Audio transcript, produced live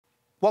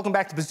Welcome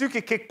back to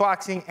Bazooka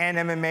Kickboxing and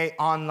MMA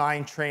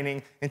online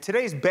training. In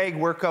today's bag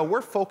workout,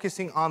 we're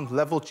focusing on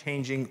level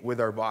changing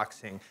with our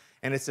boxing.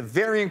 And it's a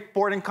very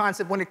important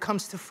concept when it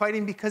comes to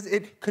fighting because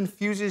it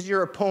confuses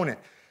your opponent.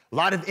 A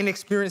lot of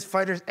inexperienced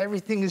fighters,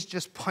 everything is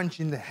just punch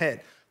in the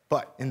head.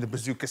 But in the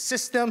Bazooka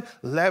system,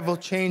 level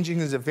changing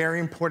is a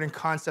very important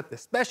concept,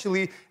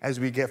 especially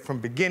as we get from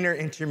beginner,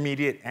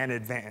 intermediate, and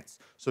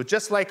advanced. So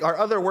just like our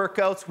other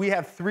workouts, we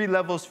have 3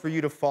 levels for you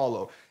to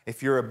follow.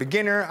 If you're a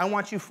beginner, I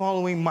want you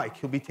following Mike.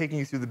 He'll be taking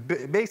you through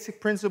the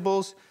basic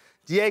principles.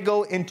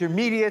 Diego,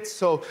 intermediate,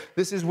 so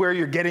this is where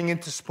you're getting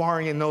into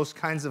sparring and those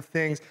kinds of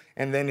things.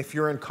 And then if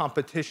you're in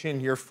competition,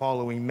 you're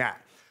following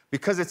Matt.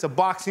 Because it's a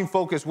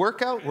boxing-focused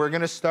workout, we're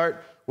gonna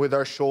start with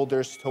our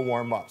shoulders to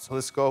warm up. So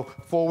let's go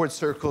forward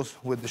circles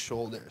with the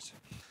shoulders.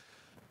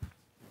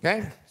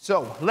 Okay,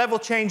 so level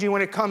changing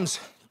when it comes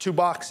to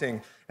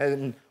boxing.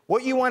 And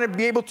what you wanna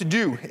be able to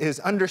do is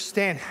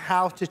understand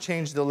how to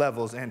change the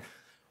levels. And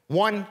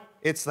one,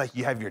 it's like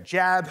you have your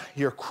jab,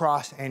 your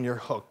cross, and your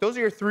hook. Those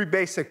are your 3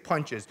 basic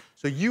punches.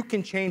 So you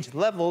can change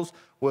levels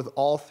with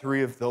all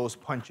 3 of those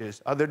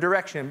punches. Other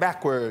direction,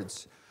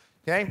 backwards.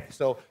 Okay,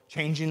 so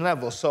changing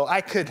levels. So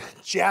I could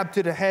jab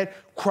to the head,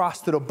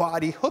 cross to the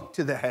body, hook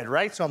to the head,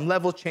 right? So I'm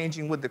level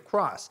changing with the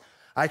cross.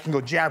 I can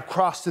go jab,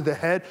 cross to the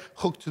head,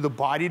 hook to the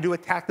body to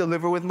attack the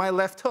liver with my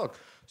left hook.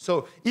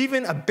 So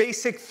even a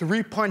basic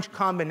 3-punch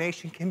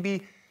combination can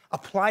be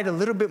applied a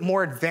little bit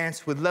more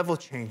advanced with level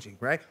changing,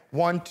 right?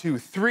 1, 2,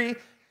 3,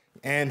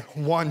 and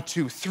 1,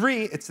 2,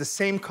 3. It's the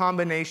same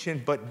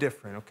combination, but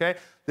different, okay?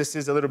 This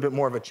is a little bit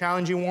more of a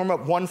challenging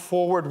warm-up. 1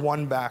 forward,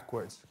 1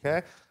 backwards,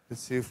 okay?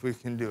 Let's see if we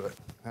can do it.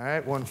 All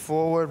right, 1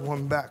 forward,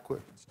 1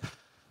 backwards.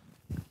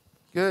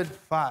 Good,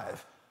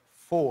 5,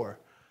 4,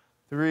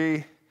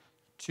 3,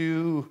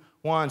 2,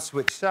 1.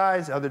 Switch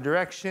sides, other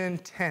direction.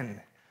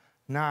 10,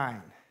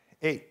 9,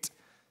 8,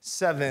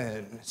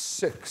 7,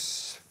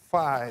 6,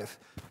 5,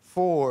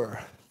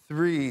 4,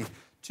 3,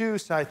 2,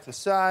 side to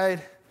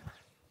side.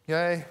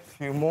 Okay, a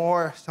few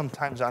more,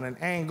 sometimes on an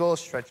angle.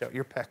 Stretch out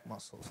your pec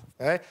muscles,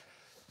 okay?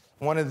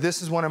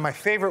 This is one of my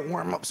favorite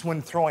warm-ups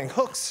when throwing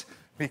hooks,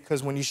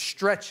 because when you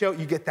stretch out,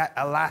 you get that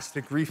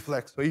elastic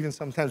reflex. So even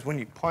sometimes when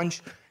you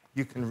punch,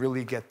 you can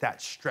really get that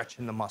stretch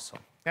in the muscle,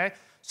 okay?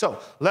 So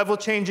level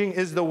changing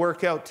is the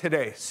workout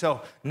today.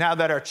 So now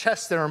that our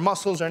chest and our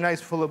muscles are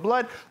nice, full of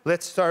blood,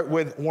 let's start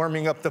with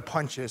warming up the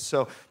punches.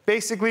 So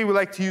basically, we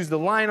like to use the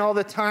line all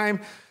the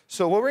time.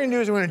 So what we're gonna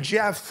do is we're gonna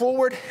jab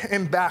forward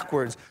and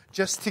backwards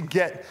just to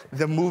get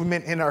the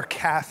movement in our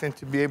calf and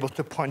to be able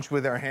to punch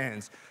with our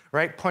hands,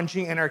 right?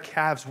 Punching and our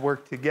calves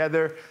work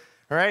together.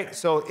 All right,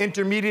 so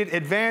intermediate,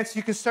 advanced,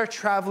 you can start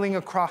traveling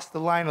across the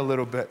line a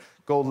little bit.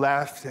 Go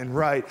left and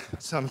right,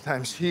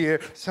 sometimes here,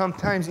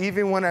 sometimes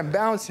even when I'm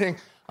bouncing,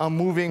 I'm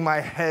moving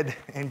my head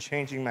and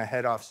changing my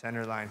head off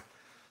center line,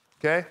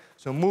 okay?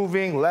 So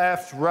moving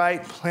left,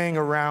 right, playing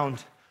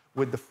around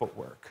with the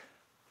footwork.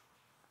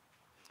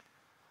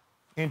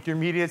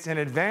 Intermediates and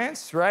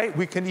advanced, right?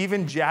 We can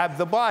even jab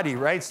the body,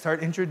 right?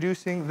 Start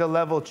introducing the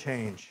level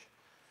change.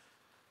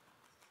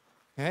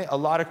 Okay? A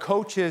lot of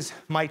coaches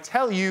might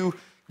tell you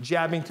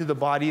jabbing to the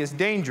body is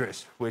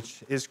dangerous,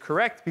 which is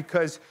correct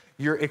because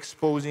you're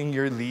exposing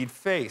your lead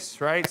face,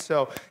 right?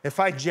 So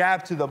if I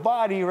jab to the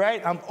body,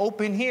 right, I'm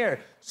open here.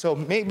 So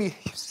maybe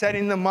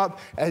setting them up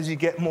as you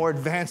get more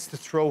advanced to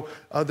throw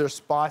other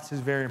spots is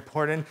very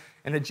important.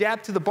 And a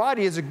jab to the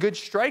body is a good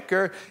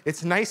striker.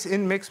 It's nice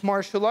in mixed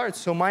martial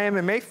arts. So my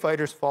MMA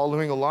fighters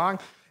following along,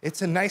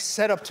 it's a nice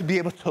setup to be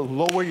able to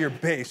lower your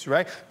base,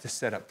 right? To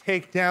set up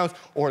takedowns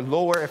or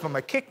lower, if I'm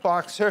a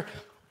kickboxer,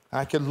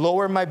 I could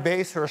lower my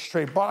base or a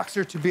straight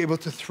boxer to be able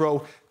to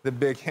throw the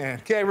big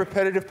hand. Okay,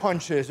 repetitive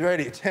punches,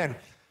 ready, 10,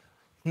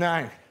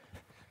 9,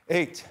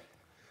 8,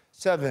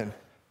 7,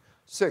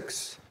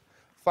 6,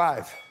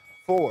 5,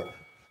 4,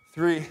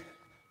 3,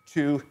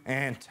 2,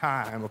 and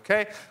time,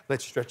 okay?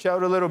 Let's stretch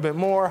out a little bit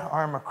more,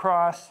 arm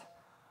across,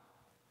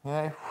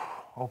 okay?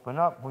 Open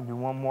up, we'll do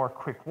one more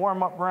quick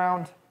warm-up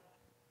round,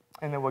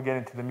 and then we'll get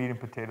into the meat and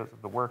potatoes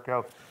of the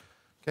workout.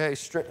 Okay,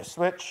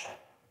 switch.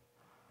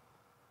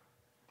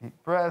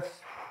 Deep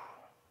breath.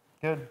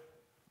 Good.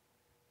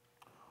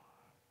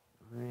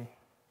 3, 2.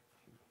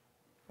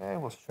 Okay,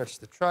 we'll stretch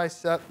the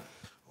tricep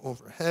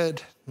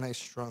overhead. Nice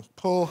strong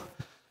pull.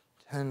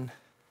 10,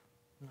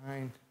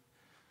 9,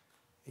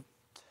 8.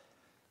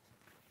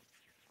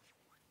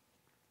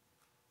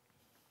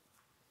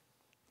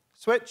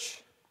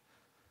 Switch.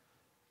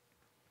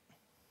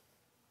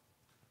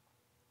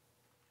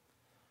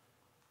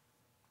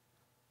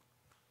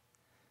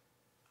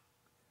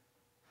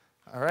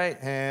 All right,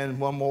 and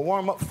one more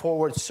warm-up,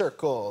 forward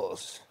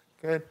circles.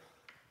 Good.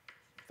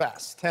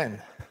 Fast, 10,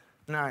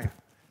 9,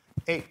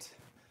 8,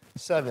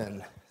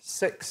 7,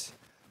 6,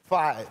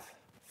 5,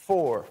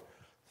 4,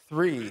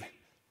 3,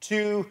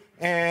 2,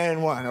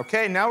 and 1.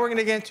 Okay, now we're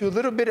gonna get into a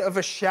little bit of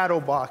a shadow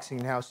boxing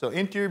now. So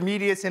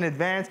intermediates and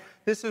advanced,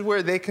 this is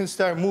where they can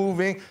start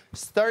moving,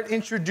 start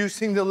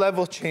introducing the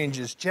level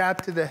changes.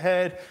 Jab to the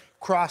head,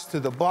 cross to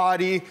the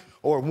body,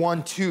 or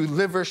 1-2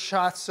 liver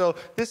shots. So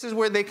this is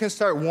where they can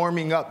start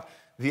warming up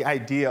the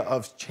idea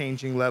of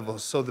changing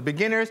levels. So the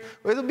beginners,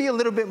 it'll be a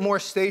little bit more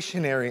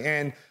stationary.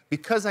 And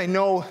because I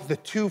know the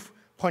two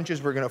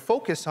punches we're gonna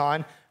focus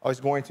on is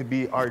going to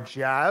be our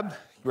jab,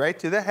 right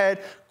to the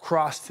head,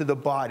 cross to the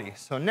body.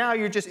 So now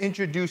you're just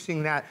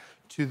introducing that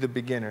to the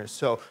beginners.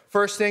 So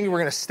first thing, we're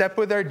gonna step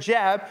with our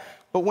jab,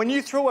 but when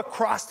you throw a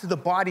cross to the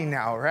body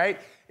now, right,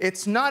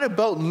 it's not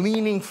about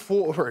leaning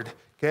forward,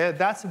 okay?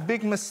 That's a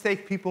big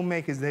mistake people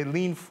make, is they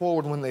lean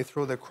forward when they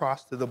throw the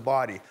cross to the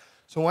body.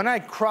 So when I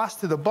cross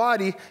to the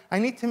body, I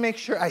need to make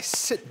sure I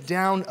sit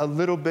down a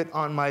little bit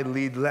on my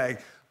lead leg.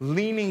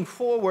 Leaning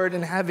forward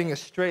and having a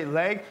straight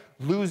leg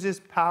loses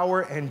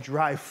power and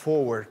drive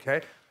forward,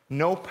 okay?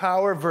 No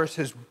power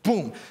versus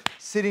boom,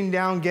 sitting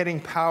down, getting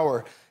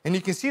power. And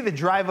you can see the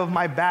drive of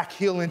my back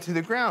heel into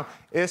the ground.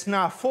 It's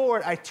not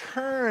forward, I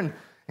turn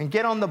and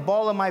get on the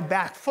ball of my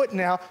back foot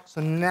now,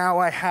 so now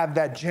I have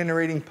that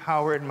generating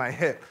power in my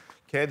hip,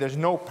 okay? There's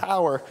no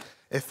power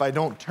if I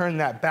don't turn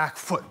that back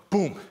foot,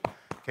 boom,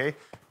 okay?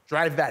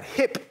 Drive that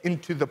hip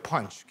into the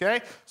punch,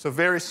 okay? So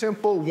very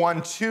simple,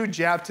 1, 2,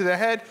 jab to the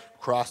head,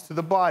 cross to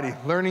the body,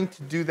 learning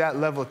to do that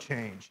level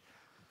change.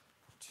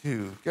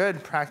 2,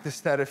 good, practice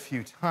that a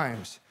few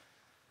times.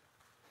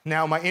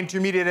 Now my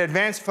intermediate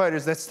advanced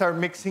fighters, let's start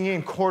mixing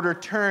in quarter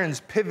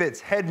turns,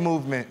 pivots, head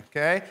movement,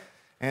 okay?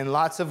 And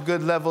lots of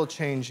good level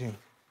changing.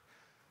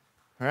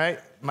 All right,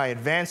 my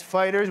advanced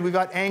fighters, we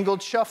got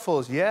angled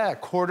shuffles, yeah,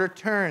 quarter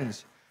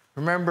turns.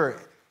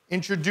 Remember,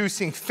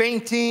 introducing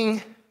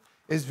feinting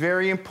is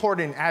very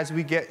important as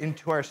we get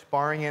into our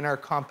sparring and our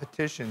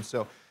competition.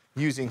 So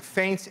using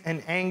feints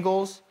and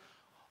angles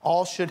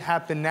all should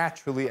happen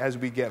naturally as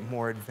we get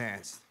more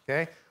advanced,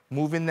 okay?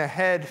 Moving the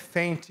head,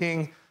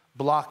 feinting,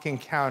 blocking,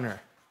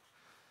 counter.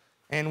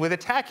 And with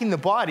attacking the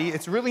body,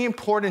 it's really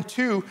important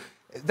too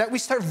that we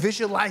start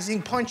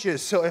visualizing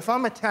punches. So if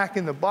I'm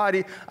attacking the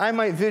body, I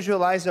might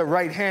visualize a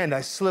right hand.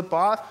 I slip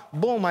off,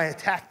 boom, I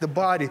attack the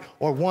body.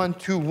 Or 1,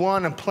 2,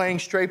 1, I'm playing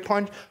straight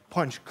punch.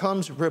 Punch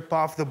comes, rip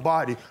off the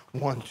body.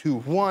 1, 2,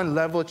 1,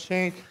 level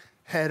change,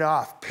 head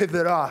off,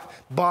 pivot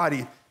off,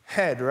 body,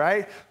 head,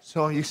 right?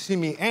 So you see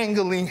me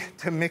angling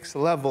to mix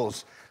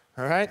levels,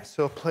 all right?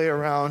 So play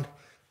around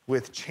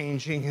with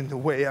changing in the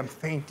way I'm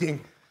feinting,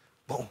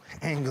 boom,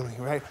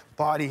 angling, right?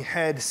 Body,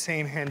 head,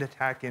 same hand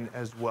attacking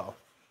as well.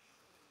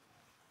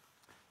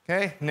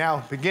 Okay,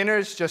 now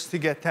beginners, just to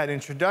get that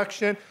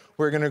introduction,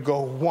 we're gonna go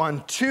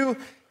 1, 2,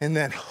 and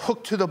then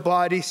hook to the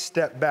body,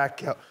 step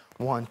back out.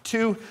 1,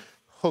 2,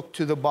 hook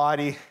to the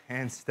body,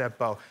 and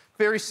step out.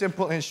 Very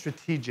simple and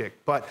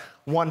strategic, but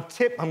one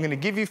tip I'm gonna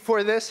give you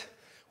for this,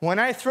 when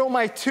I throw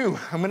my 2,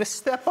 I'm gonna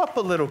step up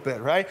a little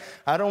bit, right?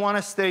 I don't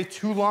wanna stay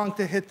too long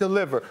to hit the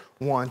liver.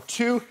 1,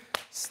 2,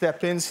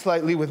 step in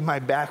slightly with my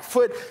back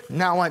foot.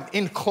 Now I'm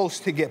in close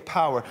to get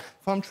power.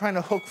 If I'm trying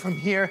to hook from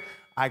here,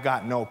 I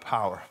got no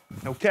power.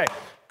 Okay,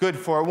 good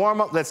for a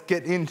warm-up. Let's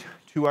get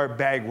into our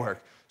bag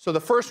work. So the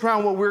first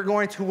round, what we're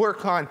going to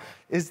work on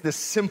is the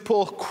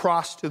simple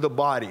cross to the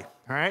body,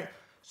 all right?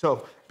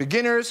 So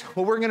beginners,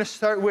 what we're gonna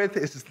start with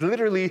is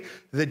literally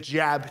the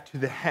jab to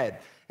the head.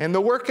 And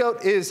the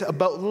workout is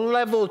about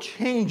level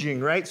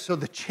changing, right? So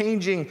the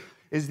changing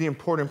is the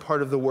important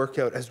part of the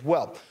workout as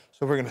well.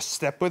 So we're gonna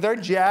step with our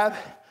jab,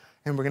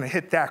 and we're gonna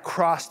hit that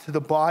cross to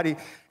the body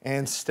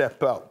and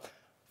step out.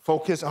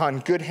 Focus on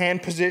good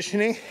hand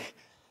positioning,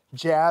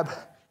 jab,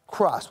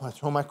 cross. When I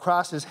throw my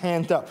crosses,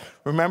 hand up.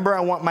 Remember,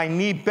 I want my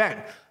knee bent.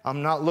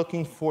 I'm not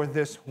looking for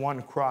this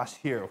one cross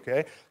here,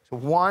 okay? So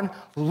 1,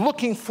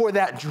 looking for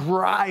that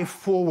drive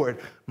forward.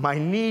 My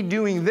knee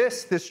doing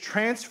this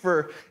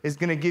transfer is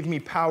gonna give me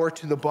power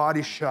to the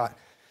body shot,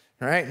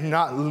 all right?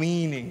 Not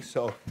leaning,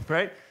 so,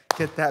 right?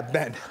 Get that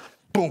bend,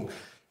 boom.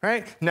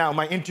 Right? Now,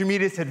 my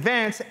intermediate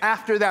advance,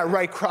 after that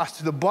right cross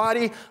to the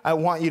body, I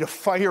want you to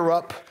fire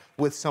up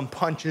with some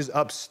punches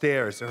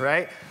upstairs, all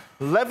right?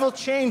 Level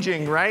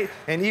changing, right?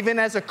 And even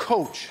as a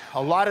coach,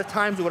 a lot of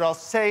times what I'll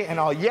say and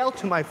I'll yell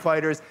to my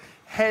fighters,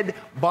 head,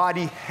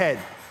 body, head.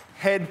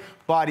 Head,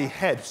 body,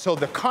 head. So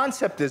the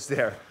concept is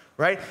there,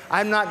 right?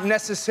 I'm not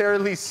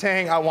necessarily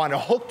saying I want to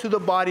hook to the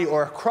body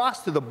or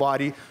cross to the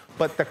body,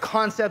 but the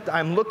concept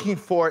I'm looking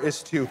for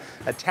is to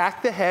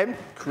attack the head,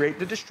 create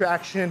the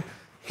distraction,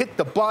 hit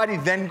the body,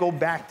 then go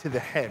back to the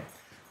head.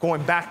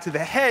 Going back to the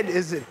head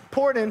is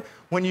important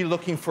when you're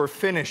looking for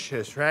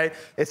finishes, right?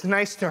 It's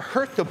nice to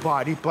hurt the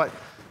body, but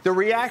the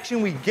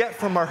reaction we get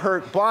from a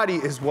hurt body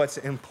is what's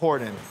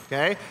important,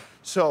 okay?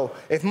 So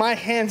if my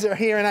hands are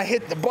here and I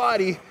hit the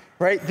body,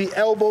 right, the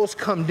elbows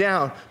come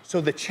down. So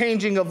the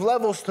changing of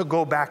levels to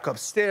go back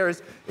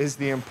upstairs is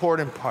the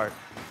important part.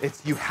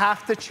 You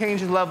have to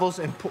change levels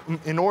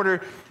in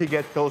order to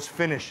get those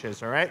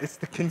finishes, all right? It's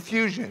the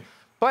confusion.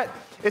 But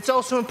it's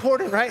also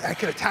important, right? I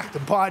could attack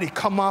the body,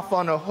 come off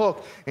on a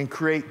hook, and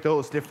create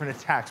those different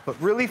attacks. But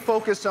really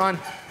focus on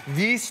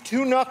these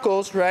 2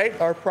 knuckles,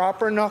 right? Our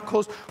proper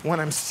knuckles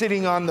when I'm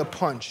sitting on the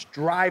punch.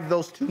 Drive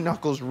those 2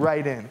 knuckles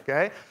right in,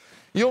 okay?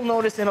 You'll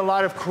notice in a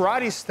lot of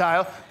karate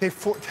style, they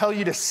tell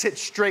you to sit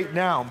straight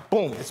down.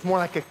 Boom. It's more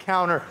like a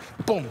counter,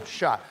 boom,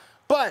 shot.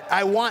 But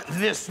I want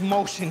this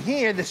motion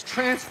here, this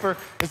transfer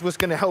is what's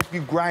gonna help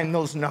you grind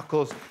those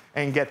knuckles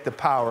and get the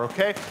power,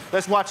 okay?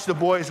 Let's watch the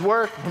boys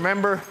work.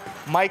 Remember,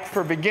 Mike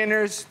for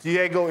beginners,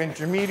 Diego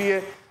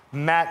intermediate,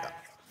 Matt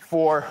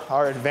for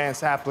our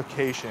advanced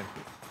application.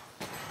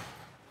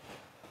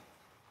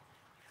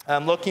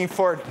 I'm looking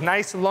for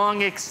nice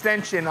long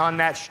extension on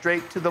that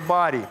straight to the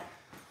body.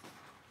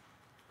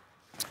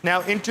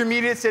 Now,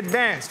 intermediate's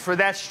advanced for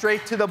that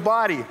straight to the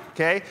body,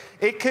 okay?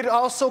 It could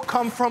also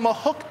come from a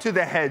hook to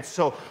the head.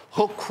 So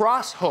hook,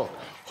 cross, hook.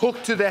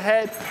 Hook to the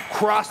head,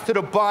 cross to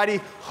the body,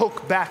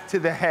 hook back to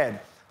the head.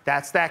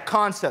 That's that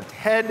concept.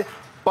 Head,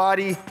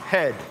 body,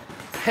 head.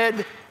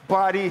 Head,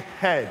 body,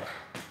 head.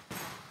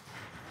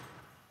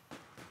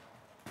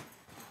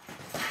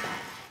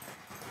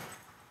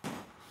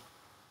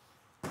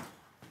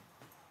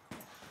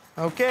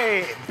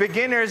 Okay,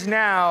 beginners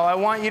now, I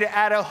want you to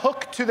add a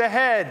hook to the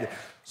head.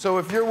 So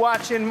if you're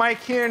watching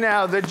Mike here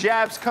now, the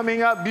jab's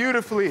coming up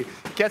beautifully.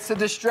 Gets the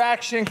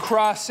distraction,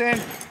 cross in,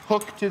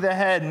 hook to the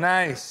head,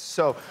 nice.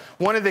 So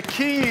one of the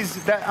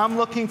keys that I'm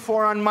looking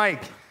for on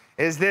Mike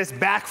is this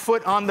back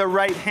foot on the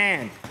right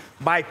hand.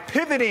 By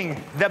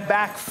pivoting the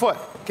back foot,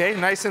 okay,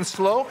 nice and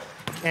slow,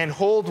 and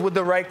hold with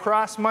the right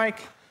cross, Mike.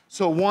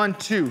 So 1,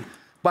 2.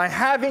 By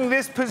having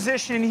this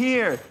position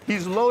here,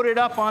 he's loaded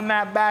up on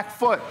that back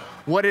foot.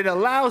 What it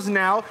allows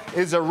now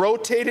is a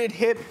rotated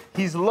hip.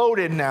 He's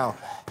loaded now.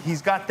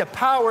 He's got the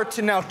power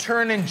to now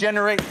turn and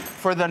generate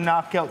for the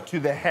knockout to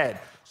the head.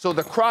 So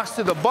the cross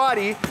to the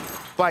body,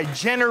 by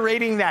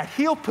generating that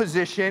heel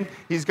position,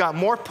 he's got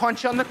more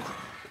punch on the,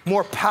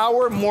 more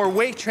power, more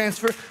weight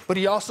transfer, but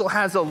he also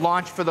has a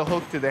launch for the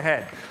hook to the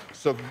head.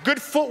 So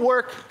good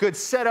footwork, good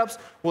setups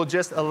will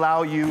just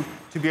allow you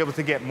to be able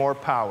to get more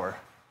power.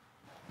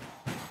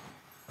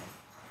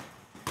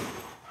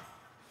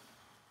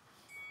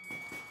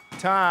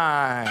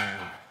 Time.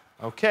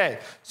 Okay,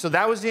 so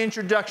that was the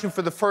introduction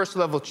for the first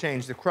level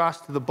change, the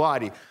cross to the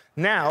body.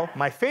 Now,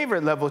 my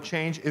favorite level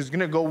change is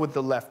gonna go with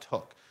the left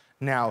hook.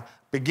 Now,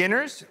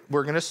 beginners,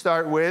 we're gonna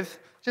start with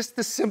just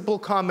the simple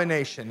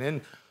combination. And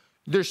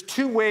there's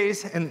 2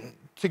 ways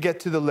to get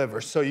to the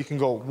liver. So you can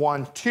go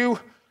 1, 2,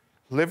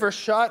 liver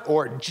shot,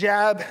 or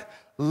jab,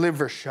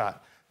 liver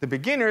shot. The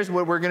beginners,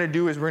 what we're gonna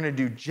do is we're gonna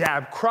do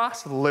jab,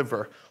 cross,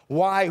 liver.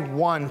 Why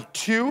 1,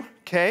 2,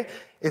 okay?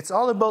 It's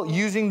all about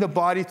using the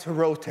body to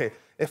rotate.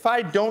 If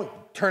I don't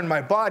turn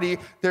my body,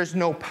 there's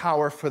no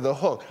power for the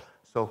hook.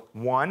 So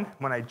 1,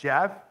 when I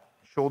jab,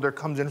 shoulder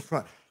comes in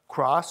front.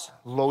 Cross,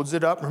 loads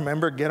it up.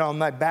 Remember, get on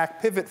my back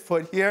pivot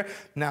foot here.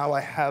 Now I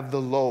have the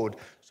load.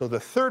 So the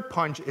third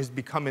punch is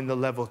becoming the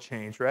level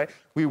change, right?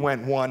 We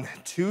went 1,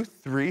 2,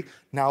 3.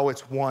 Now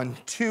it's 1,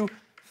 2,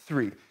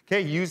 3.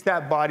 Okay, use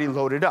that body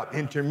loaded up.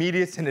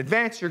 Intermediates and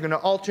advanced, you're gonna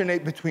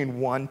alternate between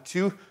 1,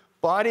 2,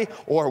 body,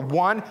 or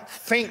 1,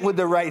 feint with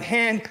the right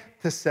hand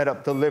to set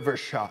up the liver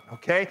shot,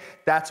 okay?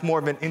 That's more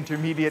of an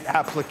intermediate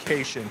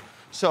application.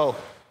 So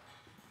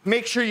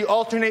make sure you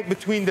alternate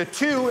between the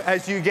 2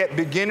 as you get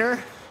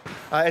beginner,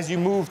 as you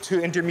move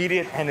to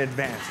intermediate and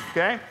advanced,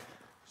 okay?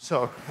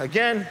 So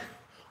again,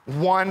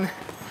 1,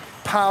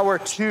 power,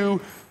 2,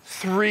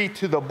 3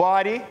 to the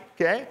body,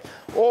 okay?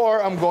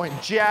 Or I'm going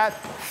jab,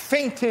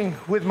 feinting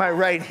with my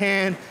right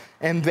hand,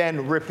 and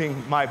then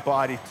ripping my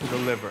body to the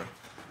liver.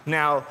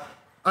 Now,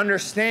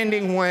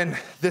 understanding when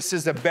this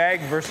is a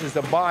bag versus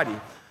a body.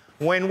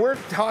 When we're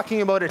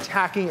talking about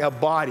attacking a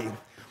body,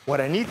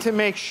 what I need to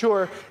make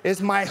sure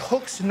is my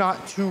hook's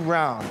not too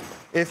round.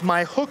 If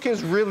my hook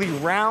is really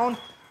round,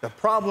 the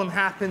problem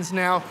happens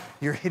now,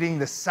 you're hitting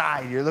the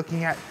side. You're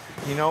looking at,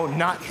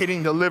 not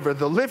hitting the liver.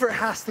 The liver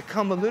has to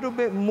come a little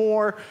bit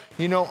more,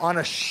 on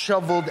a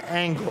shoveled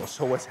angle.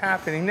 So what's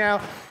happening now,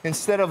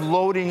 instead of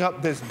loading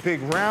up this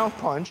big round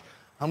punch,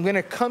 I'm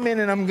gonna come in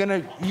and I'm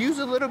gonna use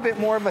a little bit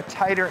more of a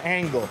tighter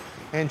angle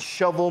and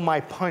shovel my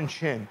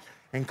punch in.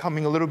 And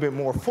coming a little bit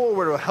more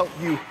forward will help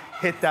you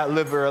hit that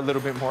liver a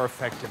little bit more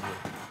effectively.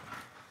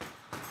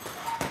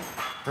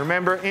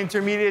 Remember,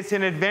 intermediates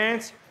and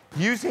advanced,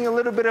 using a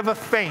little bit of a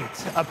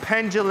feint, a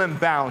pendulum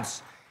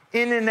bounce.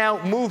 In and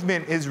out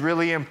movement is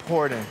really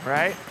important,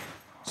 right?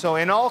 So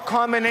in all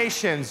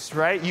combinations,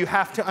 right, you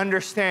have to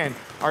understand,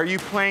 are you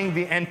playing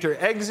the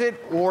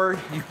enter-exit or are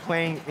you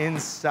playing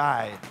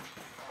inside?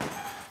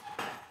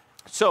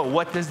 So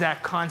what does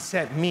that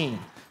concept mean?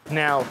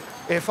 Now,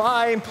 if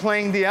I'm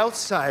playing the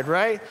outside,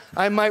 right,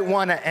 I might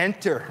want to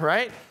enter,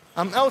 right?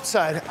 I'm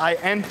outside, I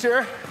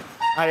enter,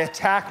 I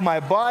attack my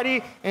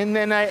body, and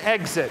then I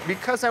exit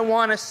because I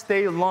want to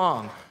stay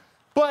long.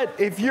 But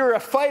if you're a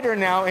fighter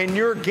now and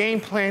your game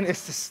plan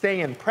is to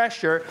stay in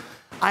pressure,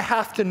 I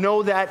have to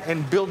know that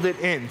and build it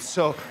in.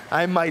 So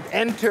I might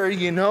enter,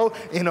 in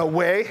a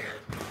way.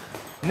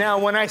 Now,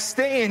 when I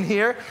stay in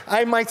here,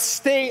 I might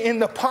stay in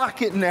the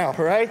pocket now,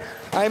 right?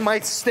 I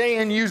might stay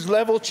and use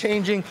level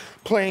changing,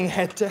 playing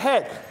head to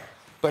head.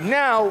 But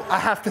now I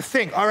have to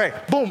think, all right,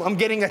 boom, I'm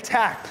getting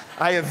attacked.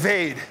 I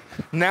evade.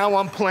 Now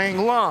I'm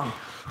playing long.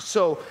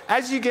 So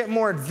as you get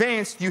more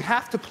advanced, you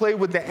have to play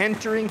with the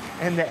entering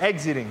and the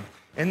exiting.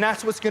 And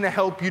that's what's gonna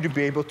help you to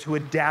be able to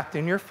adapt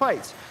in your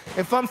fights.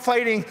 If I'm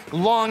fighting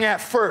long at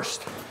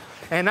first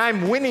and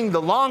I'm winning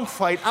the long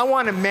fight, I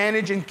wanna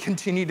manage and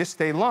continue to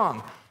stay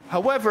long.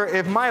 However,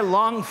 if my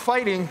long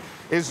fighting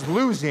is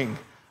losing,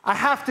 I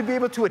have to be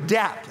able to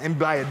adapt. And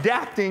by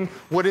adapting,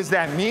 what does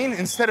that mean?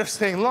 Instead of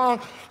staying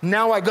long,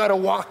 now I gotta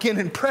walk in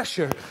and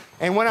pressure.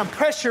 And when I'm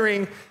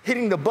pressuring,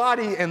 hitting the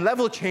body and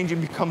level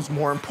changing becomes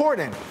more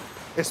important,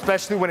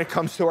 especially when it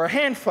comes to our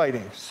hand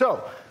fighting.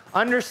 So,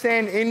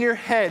 understand in your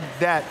head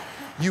that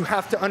you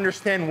have to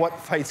understand what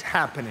fight's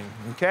happening,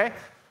 okay?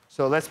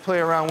 So let's play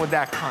around with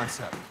that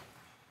concept.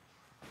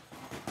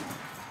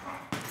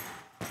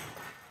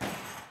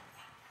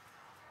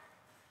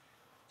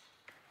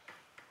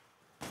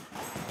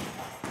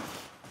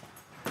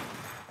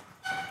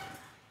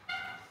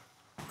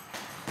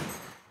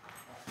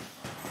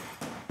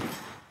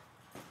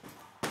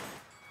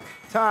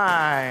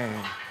 Time.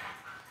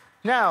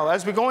 Now,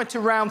 as we go into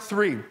round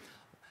 3,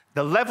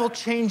 the level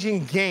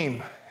changing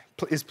game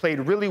is played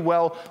really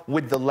well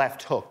with the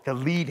left hook, the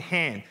lead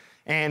hand.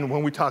 And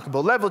when we talk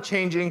about level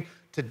changing,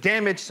 to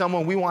damage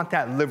someone, we want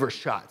that liver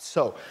shot.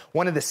 So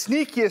one of the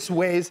sneakiest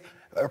ways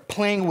are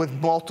playing with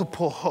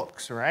multiple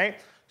hooks, right?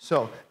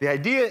 So the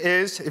idea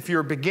is, if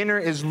you're a beginner,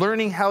 is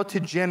learning how to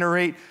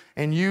generate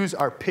and use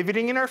our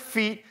pivoting in our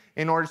feet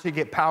in order to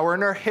get power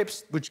in our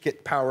hips, which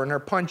get power in our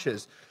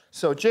punches.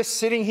 So just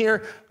sitting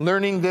here,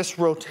 learning this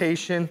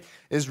rotation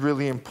is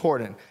really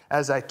important.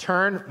 As I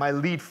turn, my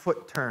lead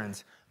foot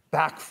turns,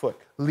 back foot,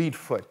 lead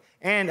foot.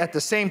 And at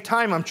the same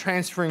time, I'm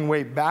transferring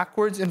weight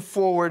backwards and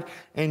forward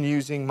and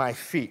using my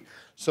feet.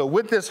 So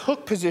with this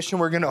hook position,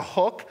 we're gonna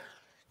hook,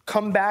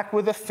 come back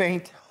with a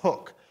feint,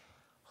 hook,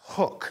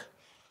 hook,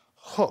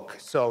 hook.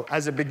 So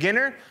as a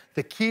beginner,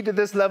 the key to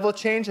this level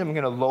change, I'm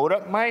gonna load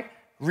up my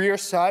rear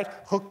side,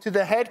 hook to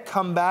the head,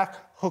 come back,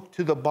 hook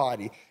to the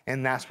body.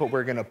 And that's what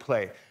we're gonna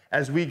play.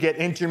 As we get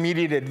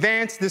intermediate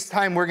advanced, this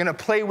time we're gonna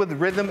play with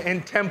rhythm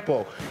and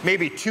tempo.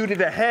 Maybe 2 to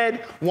the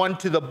head, 1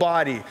 to the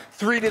body.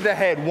 3 to the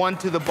head, 1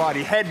 to the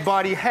body. Head,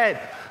 body,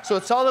 head. So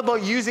it's all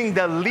about using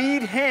the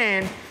lead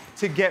hand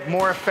to get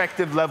more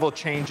effective level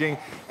changing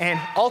and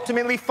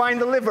ultimately find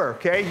the liver,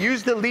 okay?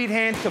 Use the lead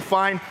hand to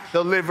find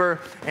the liver,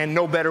 and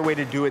no better way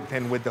to do it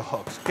than with the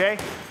hooks, okay?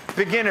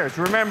 Beginners,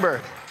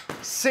 remember,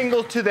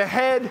 single to the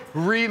head,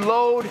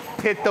 reload,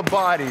 hit the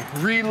body.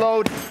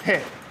 Reload,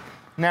 hit.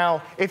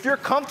 Now, if you're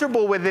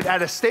comfortable with it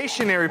at a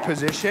stationary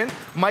position,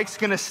 Mike's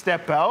gonna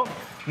step out.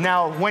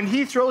 Now, when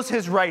he throws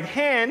his right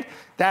hand,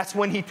 that's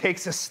when he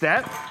takes a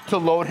step to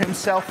load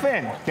himself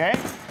in, okay?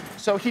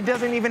 So he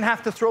doesn't even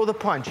have to throw the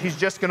punch. He's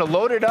just gonna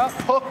load it up,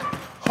 hook,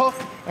 hook,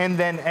 and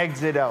then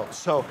exit out.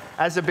 So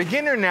as a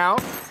beginner now,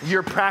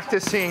 you're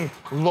practicing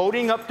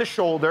loading up the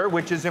shoulder,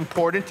 which is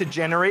important to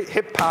generate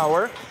hip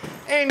power,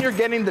 and you're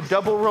getting the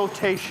double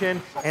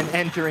rotation and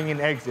entering and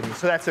exiting.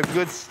 So that's a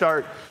good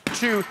start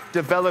to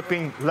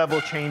developing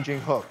level changing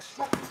hooks.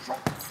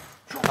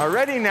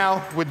 Already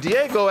now, with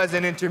Diego as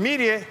an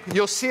intermediate,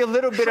 you'll see a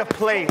little bit of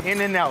play in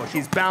and out.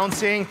 He's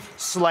bouncing,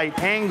 slight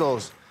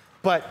angles,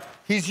 but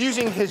he's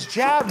using his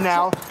jab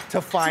now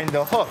to find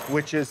the hook,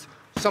 which is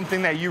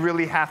something that you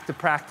really have to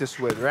practice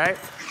with, right?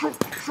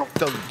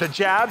 The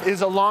jab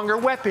is a longer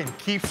weapon,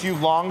 keeps you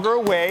longer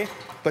away,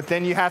 but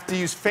then you have to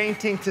use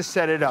feinting to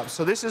set it up.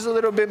 So this is a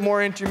little bit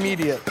more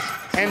intermediate.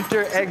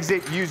 Enter,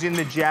 exit, using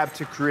the jab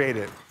to create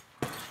it.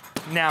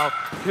 Now,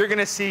 you're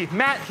gonna see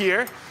Matt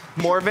here,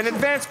 more of an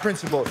advanced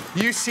principle.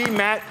 You see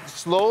Matt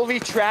slowly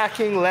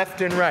tracking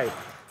left and right.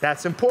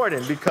 That's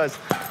important because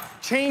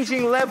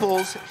changing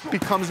levels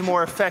becomes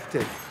more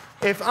effective.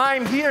 If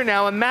I'm here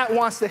now and Matt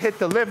wants to hit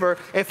the liver,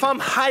 if I'm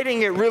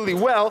hiding it really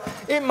well,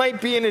 it might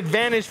be an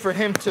advantage for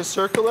him to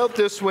circle out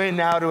this way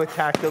now to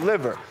attack the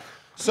liver.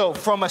 So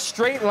from a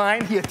straight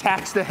line, he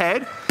attacks the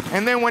head,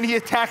 and then when he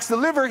attacks the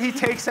liver, he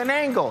takes an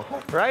angle,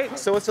 right?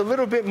 So it's a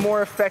little bit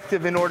more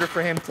effective in order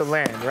for him to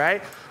land,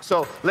 right?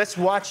 So let's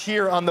watch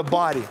here on the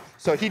body.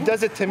 So he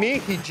does it to me,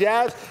 he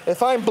jabs.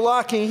 If I'm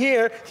blocking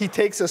here, he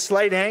takes a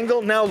slight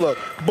angle. Now look,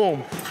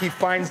 boom, he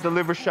finds the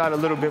liver shot a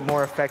little bit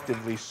more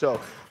effectively. So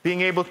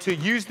being able to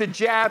use the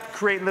jab,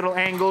 create little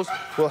angles,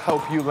 will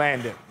help you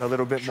land it a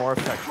little bit more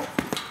effectively.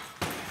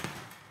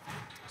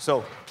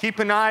 So keep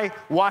an eye,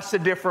 watch the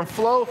different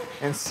flow,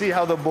 and see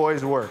how the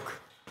boys work.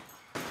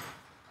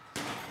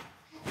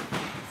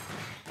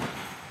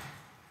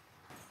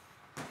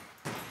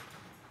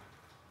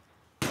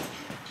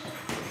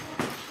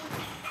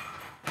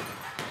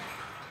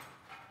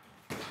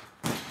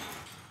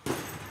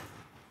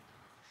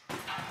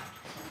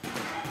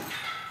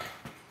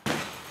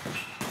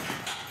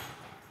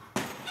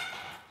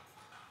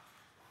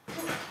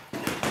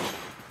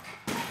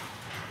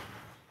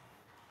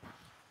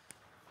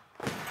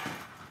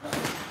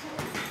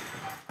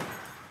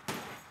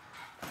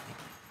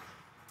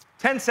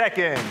 Ten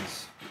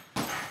seconds.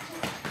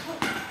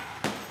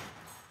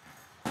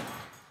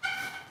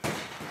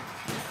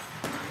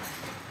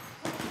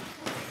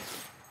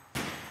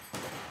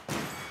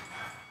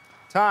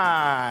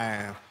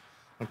 Time.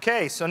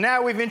 Okay, so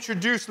now we've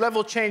introduced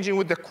level changing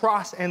with the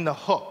cross and the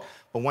hook.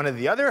 But one of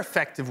the other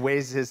effective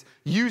ways is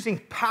using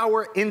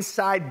power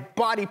inside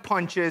body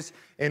punches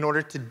in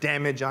order to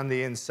damage on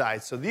the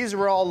inside. So these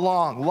are all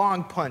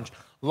long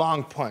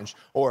punch,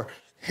 or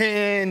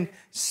hand,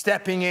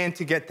 stepping in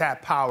to get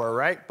that power,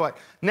 right? But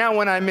now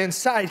when I'm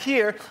inside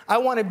here, I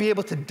want to be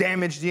able to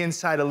damage the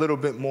inside a little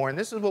bit more. And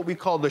this is what we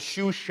call the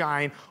shoe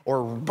shine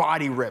or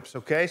body rips,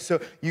 okay? So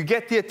you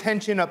get the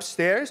attention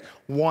upstairs,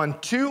 1,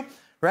 2,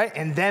 right?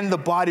 And then the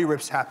body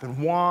rips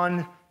happen.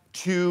 1,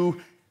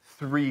 2,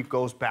 3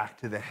 goes back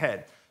to the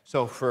head.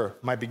 So for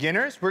my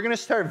beginners, we're going to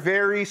start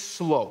very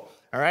slow,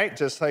 all right?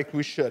 Just like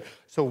we should.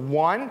 So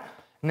 1,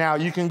 now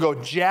you can go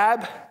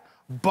jab,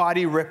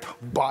 body rip,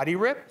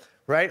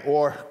 right?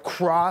 Or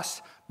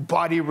cross,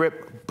 body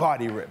rip,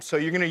 body rip. So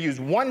you're gonna use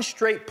 1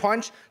 straight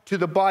punch to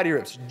the body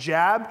rips.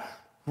 Jab,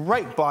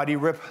 right body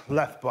rip,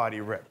 left body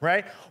rip,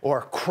 right?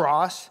 Or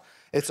cross,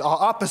 it's all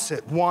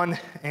opposite, 1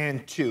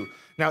 and 2.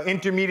 Now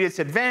intermediates,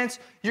 advanced,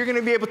 you're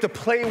gonna be able to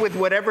play with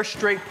whatever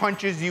straight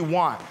punches you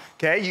want,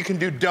 okay? You can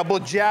do double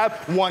jab,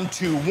 1,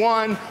 2,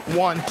 1,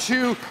 1,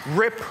 2,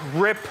 rip,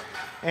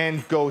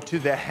 and go to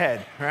the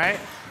head, right?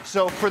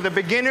 So for the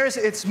beginners,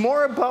 it's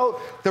more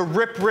about the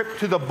rip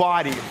to the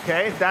body,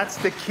 okay? That's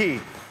the key.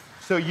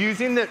 So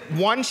using the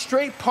 1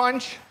 straight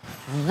punch,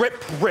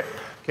 rip,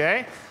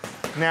 okay?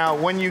 Now,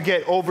 when you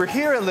get over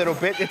here a little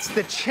bit, it's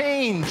the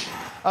change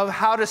of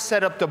how to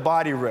set up the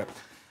body rip.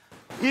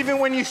 Even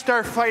when you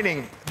start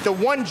fighting, the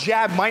 1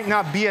 jab might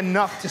not be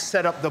enough to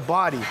set up the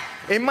body.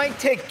 It might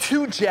take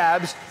 2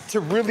 jabs to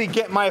really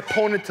get my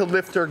opponent to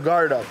lift their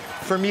guard up,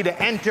 for me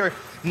to enter,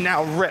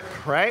 now rip,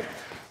 right?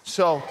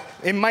 So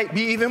it might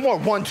be even more,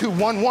 1, 2,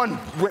 1, 1,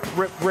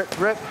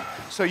 rip.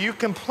 So you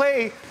can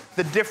play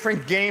the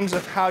different games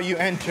of how you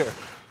enter,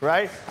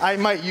 right? I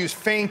might use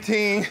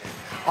feinting,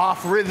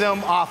 off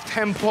rhythm, off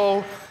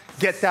tempo,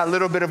 get that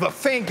little bit of a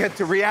feint, get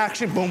the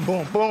reaction,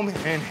 boom,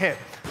 and hit,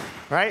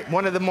 right?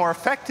 One of the more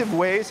effective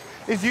ways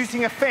is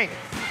using a feint.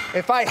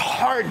 If I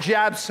hard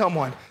jab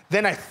someone,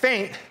 then I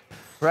feint,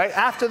 right?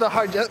 After the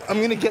hard jab,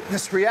 I'm gonna get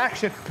this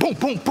reaction,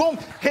 boom,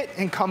 hit,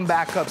 and come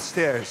back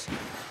upstairs.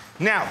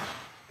 Now,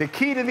 the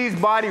key to these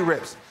body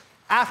rips,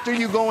 after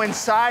you go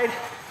inside,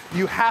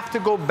 you have to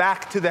go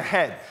back to the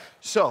head.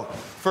 So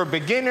for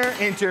beginner,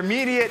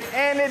 intermediate,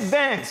 and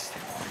advanced,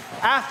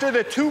 after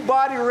the 2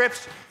 body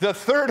rips, the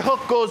 3rd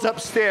hook goes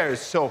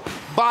upstairs. So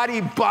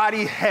body,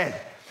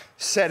 head.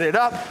 Set it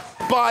up,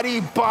 body,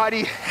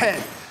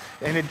 head.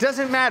 And it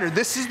doesn't matter.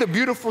 This is the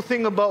beautiful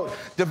thing about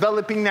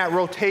developing that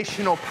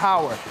rotational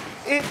power.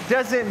 It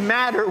doesn't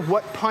matter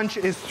what punch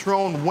is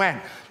thrown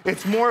when.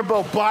 It's more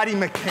about body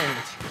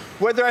mechanics.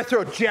 Whether I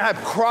throw jab,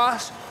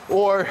 cross,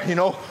 or,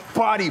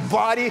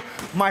 body,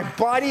 my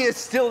body is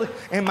still,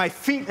 and my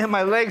feet and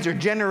my legs are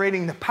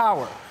generating the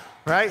power,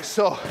 right?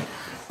 So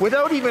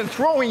without even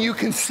throwing, you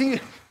can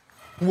see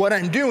what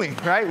I'm doing,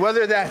 right?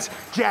 Whether that's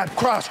jab,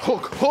 cross,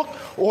 hook,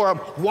 or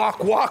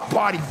walk,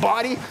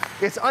 body.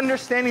 It's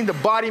understanding the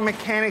body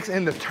mechanics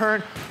and the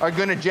turn are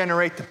gonna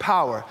generate the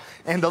power.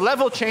 And the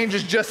level change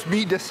is just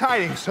me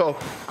deciding. So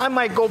I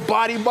might go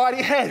body,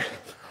 head,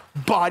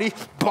 body,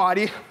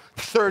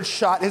 3rd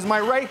shot is my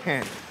right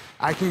hand.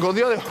 I can go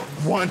the other,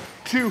 1,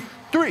 2,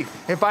 3.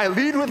 If I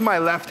lead with my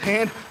left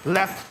hand,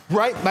 left,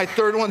 right, my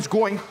 3rd one's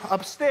going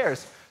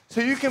upstairs.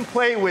 So you can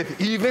play with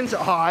evens,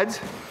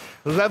 odds,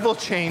 level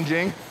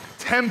changing,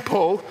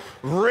 tempo,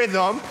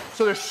 rhythm.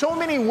 So there's so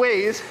many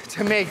ways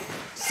to make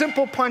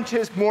simple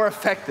punches more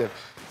effective.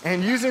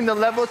 And using the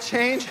level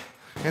change,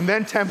 and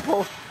then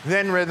tempo,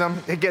 then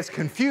rhythm, it gets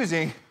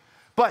confusing,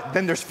 but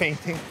then there's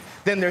feinting,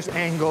 then there's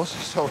angles.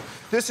 So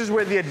this is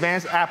where the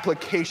advanced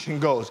application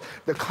goes.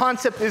 The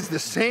concept is the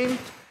same,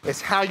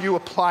 it's how you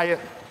apply it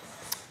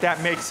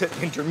that makes it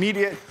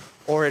intermediate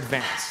or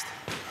advanced.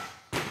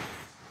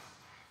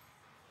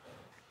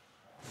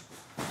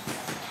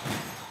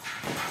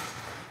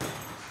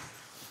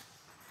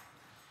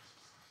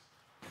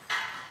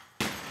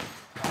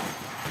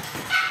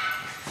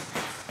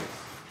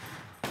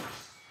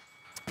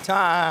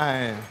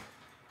 Time.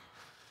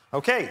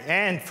 Okay,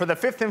 and for the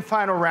 5th and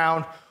final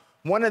round,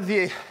 one of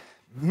the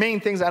main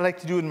things I like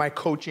to do in my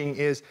coaching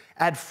is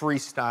add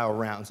freestyle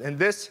rounds. And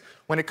this,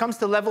 when it comes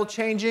to level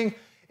changing,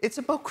 it's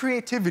about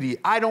creativity.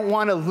 I don't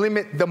want to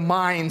limit the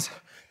minds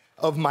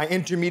of my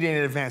intermediate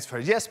and advanced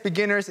fighters. Yes,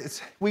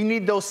 beginners, we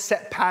need those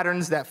set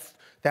patterns, that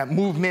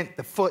movement,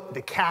 the foot,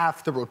 the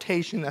calf, the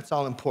rotation, that's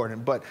all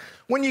important. But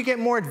when you get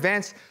more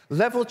advanced,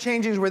 level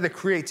changing is where the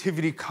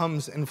creativity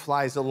comes and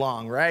flies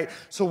along, right?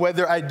 So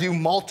whether I do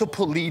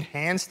multiple lead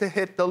hands to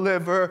hit the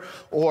liver,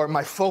 or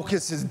my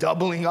focus is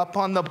doubling up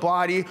on the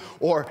body,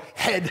 or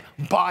head,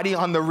 body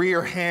on the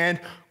rear hand,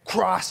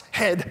 cross,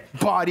 head,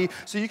 body.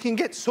 So you can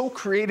get so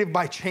creative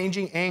by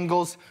changing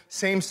angles,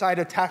 same side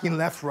attacking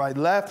left,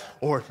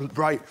 or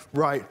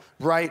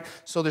right.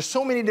 So there's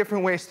so many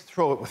different ways to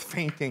throw it with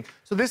feinting.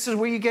 So this is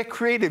where you get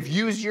creative.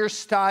 Use your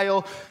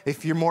style.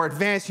 If you're more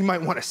advanced, you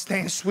might want to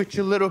stand, switch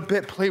a little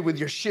bit, play with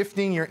your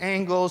shifting, your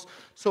angles.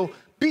 So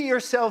be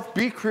yourself,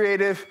 be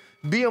creative,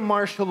 be a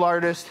martial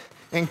artist,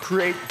 and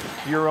create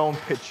your own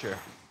picture.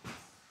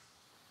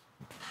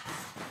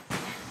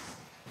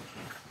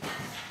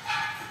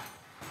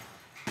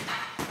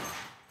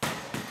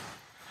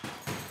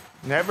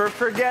 Never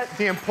forget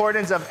the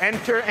importance of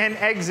enter and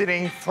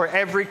exiting for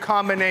every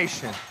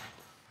combination.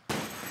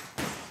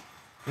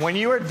 When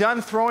you are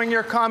done throwing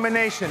your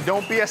combination,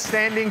 don't be a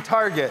standing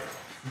target.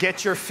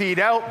 Get your feet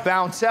out,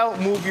 bounce out,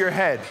 move your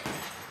head.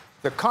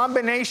 The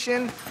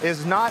combination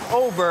is not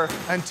over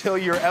until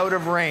you're out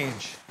of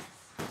range.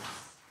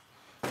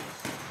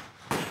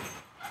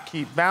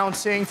 Keep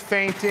bouncing,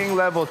 feinting,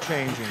 level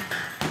changing.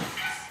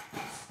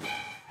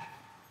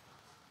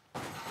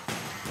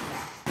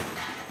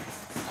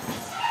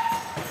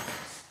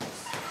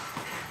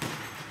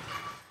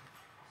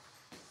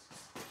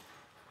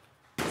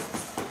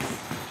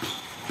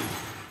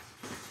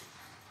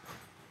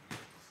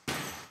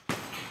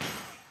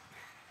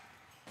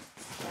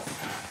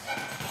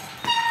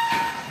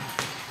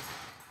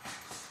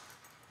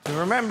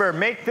 Remember,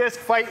 make this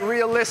fight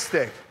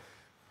realistic.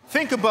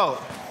 Think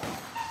about,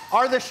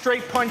 are the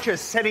straight punches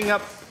setting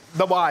up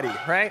the body,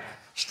 right?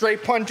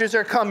 Straight punches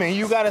are coming.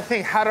 You gotta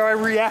think, how do I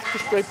react to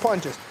straight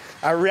punches?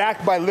 I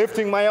react by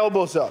lifting my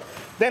elbows up.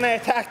 Then I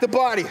attack the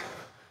body,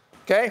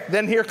 okay?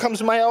 Then here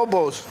comes my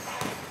elbows.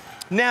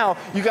 Now,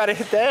 you gotta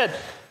hit the head.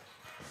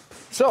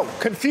 So,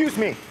 confuse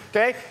me,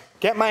 okay?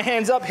 Get my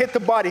hands up, hit the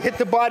body,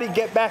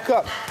 get back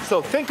up.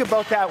 So think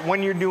about that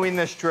when you're doing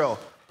this drill.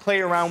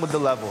 Play around with the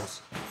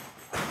levels.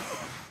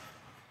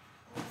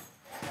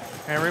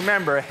 And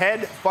remember,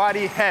 head,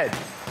 body, head.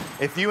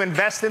 If you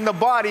invest in the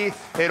body,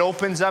 it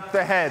opens up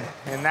the head,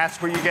 and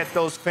that's where you get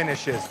those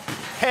finishes.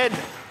 Head,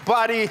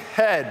 body,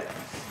 head.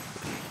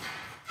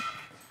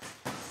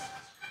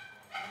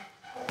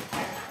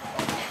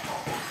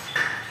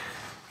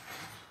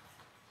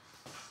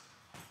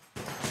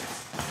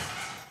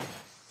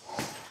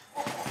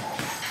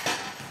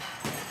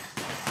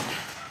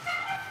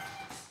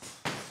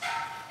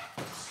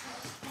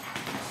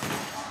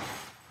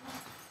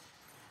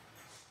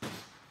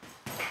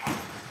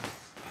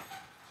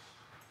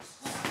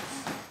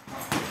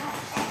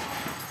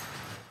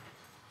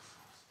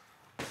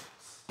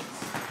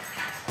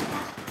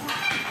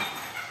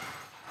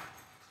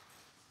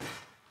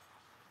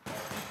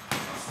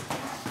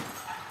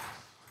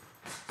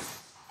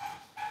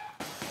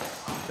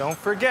 Don't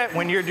forget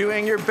when you're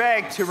doing your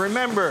bag to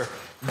remember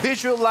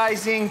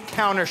visualizing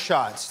counter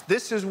shots.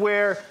 This is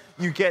where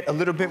you get a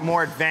little bit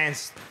more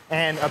advanced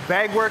and a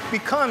bag work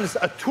becomes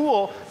a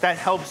tool that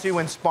helps you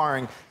in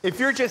sparring. If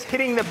you're just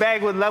hitting the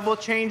bag with level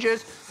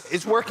changes,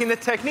 it's working the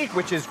technique,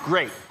 which is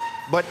great.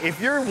 But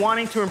if you're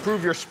wanting to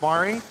improve your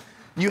sparring,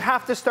 you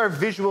have to start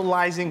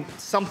visualizing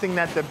something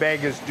that the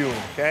bag is doing,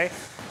 okay?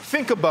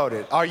 Think about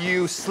it. Are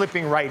you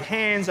slipping right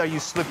hands? Are you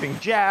slipping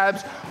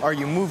jabs? Are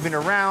you moving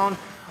around?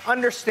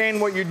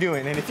 Understand what you're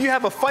doing. And if you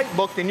have a fight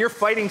booked and you're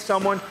fighting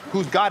someone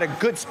who's got a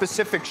good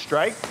specific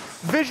strike,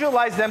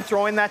 visualize them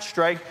throwing that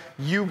strike,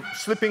 you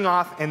slipping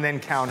off, and then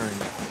countering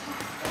it.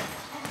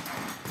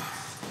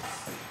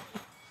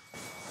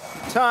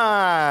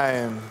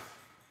 Time.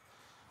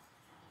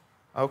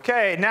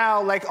 Okay,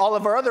 now, like all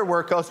of our other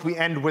workouts, we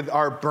end with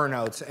our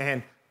burnouts.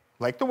 And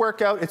like the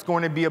workout, it's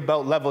going to be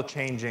about level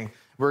changing.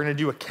 We're going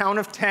to do a count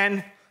of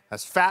 10,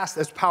 as fast,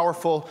 as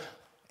powerful,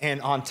 and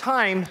on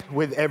time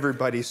with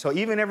everybody. So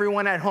even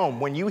everyone at home,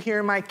 when you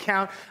hear my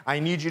count, I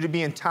need you to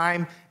be in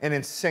time and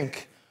in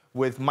sync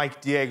with Mike,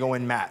 Diego,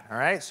 and Matt, all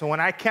right? So when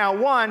I count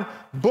 1,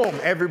 boom,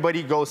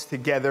 everybody goes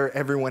together.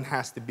 Everyone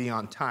has to be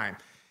on time.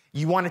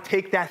 You want to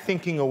take that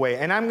thinking away.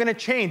 And I'm going to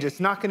change.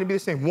 It's not going to be the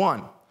same.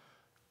 1,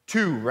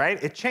 2,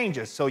 right? It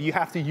changes. So you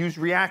have to use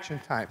reaction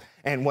time.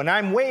 And when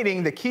I'm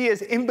waiting, the key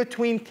is in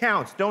between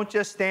counts. Don't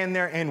just stand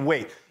there and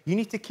wait. You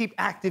need to keep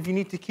active. You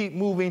need to keep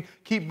moving,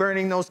 keep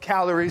burning those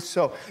calories.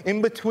 So in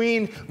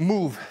between,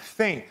 move,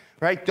 feint,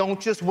 right?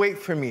 Don't just wait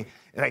for me.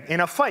 Like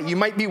in a fight, you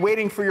might be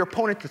waiting for your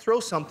opponent to throw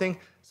something.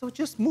 So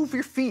just move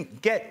your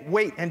feet, get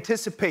weight,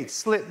 anticipate,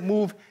 slip,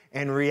 move,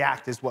 and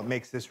react is what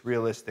makes this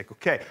realistic.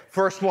 Okay,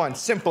 first one,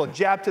 simple,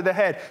 jab to the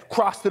head,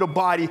 cross to the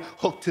body,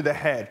 hook to the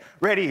head.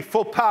 Ready,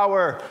 full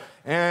power,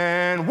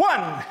 and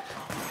 1.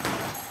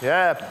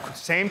 Yeah,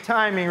 same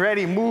timing,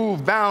 ready,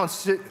 move,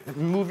 bounce,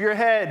 move your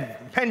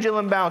head,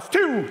 pendulum bounce,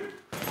 2,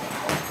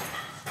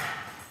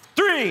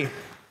 3.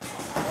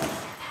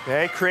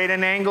 Okay, create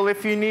an angle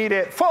if you need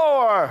it,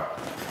 4,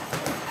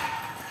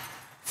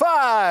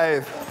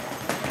 5,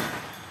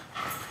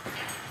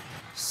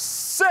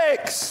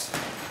 6,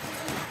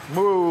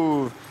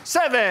 move,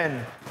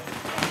 7,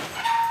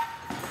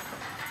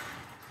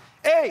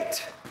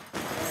 8.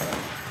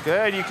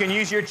 Good, you can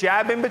use your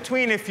jab in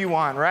between if you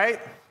want,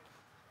 right?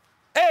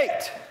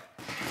 8,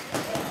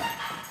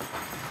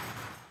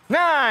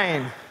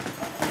 9,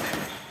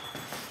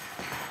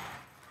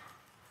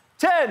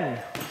 10.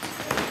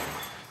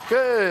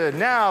 Good.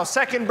 Now,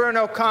 second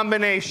burnout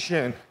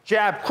combination.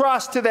 Jab,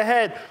 cross to the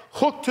head,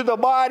 hook to the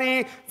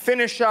body,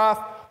 finish off,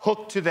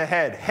 hook to the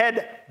head.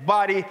 Head,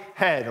 body,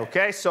 head,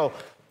 okay? So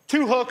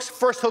 2 hooks,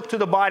 first hook to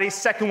the body,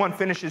 second one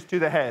finishes to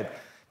the head.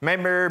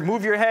 Remember,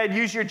 move your head,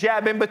 use your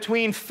jab in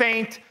between,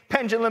 feint,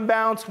 pendulum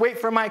bounce, wait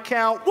for my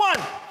count. 1.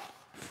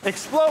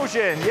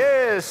 Explosion,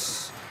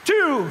 yes.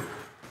 2,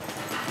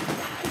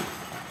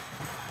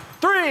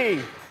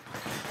 3,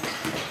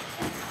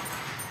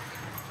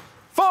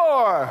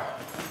 4,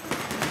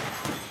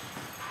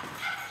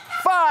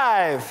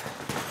 5,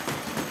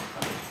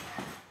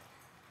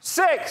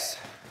 6,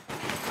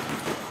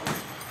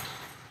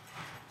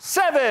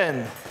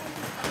 7,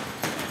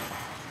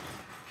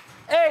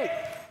 8,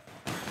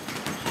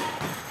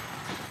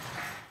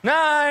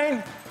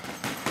 9,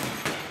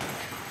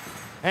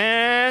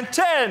 and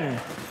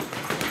 10.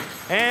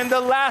 And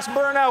the last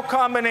burnout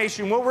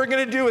combination, what we're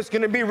gonna do is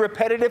gonna be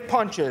repetitive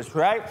punches,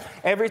 right?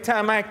 Every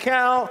time I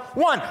count,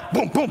 1,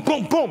 boom, boom,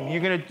 boom, boom.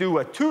 You're gonna do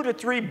a 2 to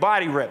 3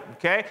 body rep,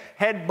 okay?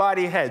 Head,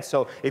 body, head.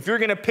 So if you're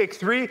gonna pick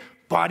 3,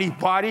 body,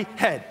 body,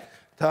 head.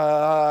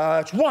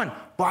 Touch, 1,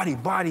 body,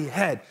 body,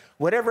 head.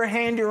 Whatever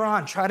hand you're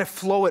on, try to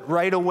flow it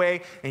right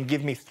away and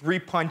give me 3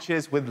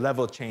 punches with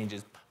level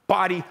changes.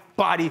 Body,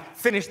 body,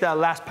 finish that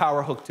last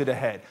power hook to the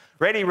head.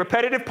 Ready,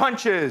 repetitive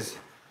punches.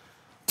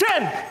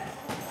 10.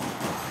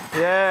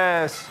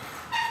 Yes.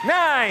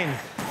 9,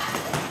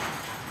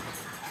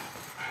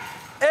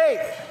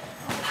 8,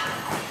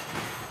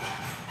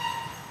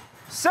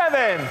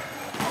 7,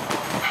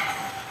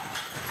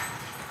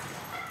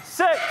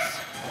 6,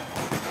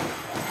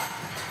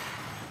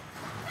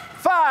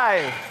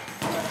 5.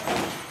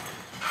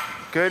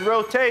 Good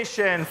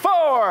rotation.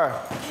 4,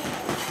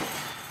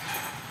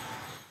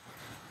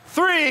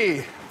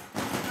 3,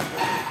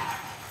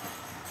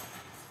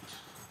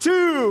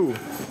 2,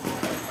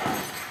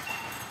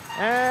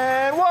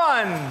 and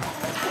 1.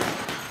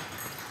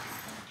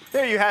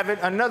 There you have it,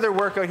 another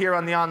workout here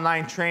on the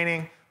online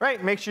training,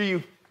 right? Make sure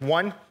you,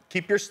 1,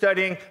 keep your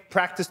studying,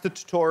 practice the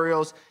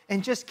tutorials,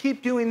 and just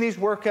keep doing these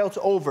workouts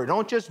over.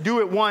 Don't just do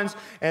it once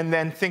and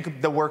then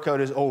think the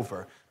workout is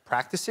over.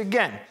 Practice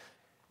again.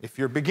 If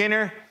you're a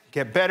beginner,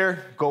 get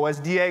better, go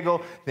as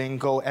Diego, then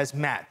go as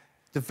Matt.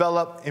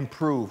 Develop,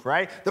 improve,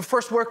 right? The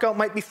first workout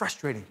might be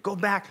frustrating. Go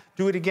back,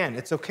 do it again.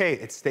 It's okay,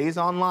 it stays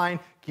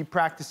online. Keep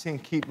practicing,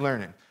 keep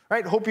learning.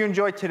 Right, hope you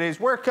enjoyed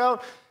today's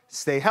workout.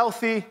 Stay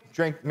healthy,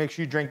 make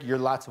sure you drink your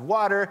lots of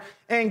water,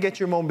 and get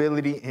your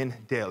mobility in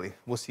daily.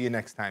 We'll see you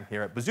next time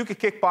here at Bazooka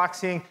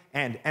Kickboxing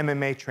and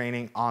MMA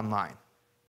Training Online.